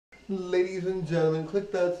Ladies and gentlemen,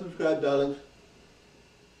 click that subscribe, darlings.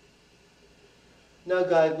 Now,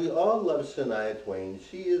 guys, we all love Shania Twain.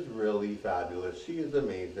 She is really fabulous. She is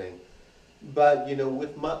amazing. But, you know,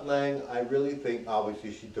 with Mutt Lang, I really think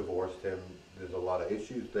obviously she divorced him. There's a lot of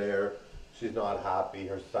issues there. She's not happy.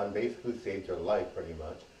 Her son basically saved her life pretty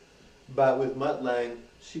much. But with Mutt Lang,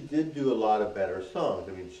 she did do a lot of better songs.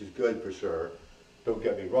 I mean, she's good for sure. Don't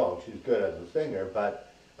get me wrong, she's good as a singer. But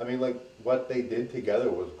I mean, like what they did together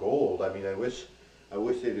was gold. I mean, I wish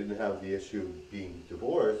they didn't have the issue of being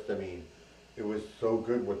divorced. I mean, it was so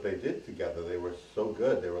good what they did together. They were so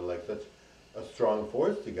good. They were like such a strong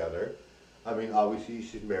force together. I mean, obviously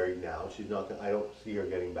she's married now. She's not. I don't see her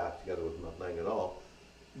getting back together with Mutt Lang at all.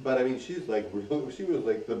 But I mean, she's like really, she was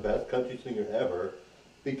like the best country singer ever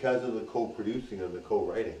because of the co-producing and the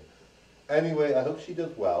co-writing. Anyway, I hope she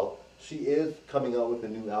does well. She is coming out with a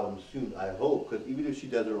new album soon, I hope, because even if she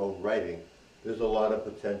does her own writing, there's a lot of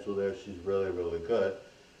potential there. She's really, really good.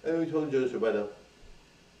 Anyway, we told you to by now.